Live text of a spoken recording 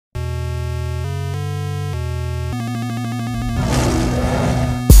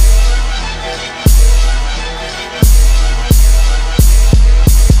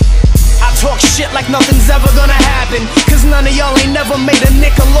act like nothing's ever gonna happen, cause none of y'all ain't never made a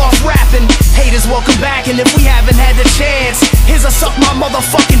nickel off rapping. Haters, welcome back, and if we haven't had the chance, here's a suck my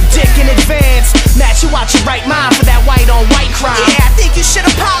motherfucking dick in advance. Matt, you out your right mind for that white on white crime. Yeah, I think you should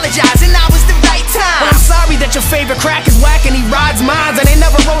apologize, and now is the right time. But I'm sorry that your favorite crack is whack and he rides mines, and they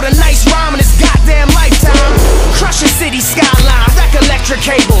never wrote a nice rhyme in his goddamn lifetime. Crush your city skyline, wreck electric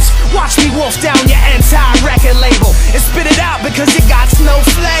cables, watch me wolf down your entire record label, and spit it out because you got no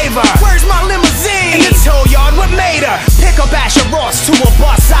flavor. Where's my limousine? In the tow yard, what made her? Pick up Asher Ross to a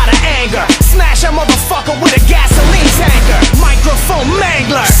bus out of anger, smash a motherfucker with a gasoline tanker, microphone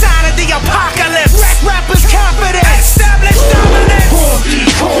mangler, Sign of the apocalypse. wreck rappers' confidence, Establish dominance. Honky,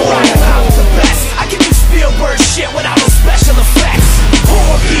 right about the best. I give you Spielberg shit without no special effects.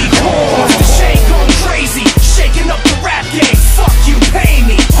 Honky, off the shade going crazy, shaking up the rap game. Fuck you, pay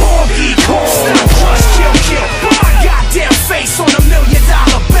me. Honky, stop, crush, kill. Put my goddamn face on $1 million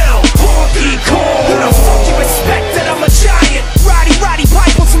bill. Honky, who the fuck you expect that I'm a giant? Roddy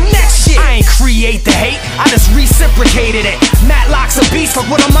pipe on some next shit. I ain't create the hate, I just reciprocated it. Matlock's a beast, look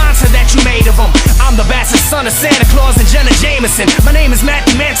what a monster that you made of him. I'm the bastard son of Santa Claus and Jenna Jameson. My name is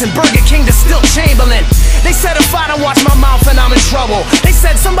Matthew Manson, Burger King to Still Chamberlain. They said if I don't watch my mouth and I'm in trouble. They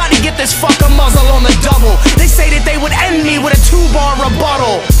said somebody get this fucker muzzle on the double. They say that they would end me with a 2-bar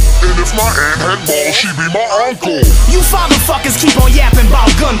rebuttal. And if my aunt had balls, she'd be my uncle. You fatherfuckers keep on yapping about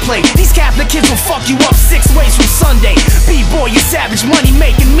gunplay. These Catholic kids will fuck you up 6 ways from Sunday. B-boy, you savage, money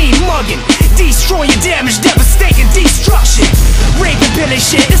making, me mugging. Destroy your damage, devastating destruction. Rape and pillage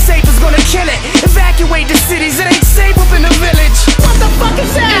shit, the safe is gonna kill it. Evacuate the cities, it ain't safe up in the village. What the fuck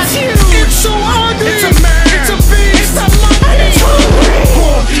is that? It's huge. It's so ugly. It's a man. It's a beast. It's a monkey. And it's hungry.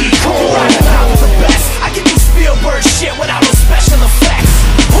 Honky, right about the best. I give you Spielberg shit without no special effects.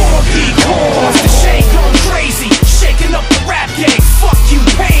 Honky, off the shade going crazy, shaking up the rap game. Fuck you,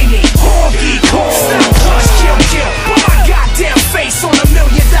 pay me. Honky, stop, crush, kill. Put my goddamn face on $1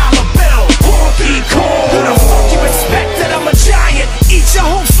 million bill. Honky, who the fuck you expect that I'm a giant? Eat your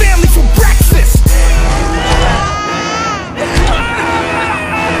whole family for breakfast.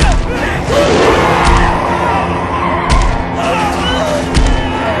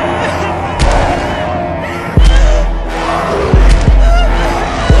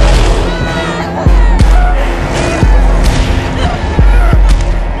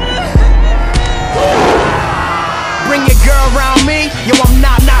 Bring your girl around me, yo, I'm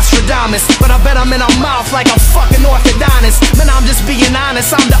not Nostradamus, but I bet I'm in her mouth like a fucking orthodontist. Man, I'm just being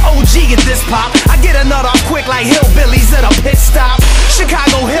honest, I'm the OG at this pop. I get a nut off quick like hillbillies at a pit stop.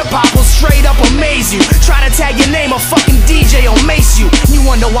 Chicago hip-hop will straight up amaze you. Try to tag your name, a fucking DJ will mace you. You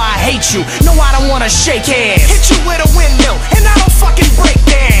wonder why I hate you, no, I don't wanna shake hands. Hit you with a windmill, and I don't fucking break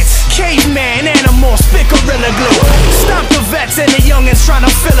dance. Caveman, animal, spit Gorilla Glue. Stop the vets and the youngins trying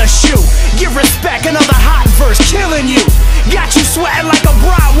to fill a shoe. Give respect, another hot verse, killing you. Got you sweating like a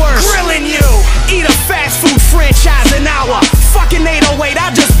bratwurst, grilling you. Eat a fast food franchise an hour. Fucking 808,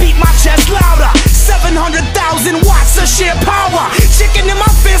 I just beat my chest louder. 700,000 watts of sheer power. Chicken in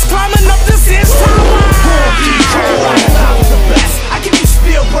my fist climbing up this his tower.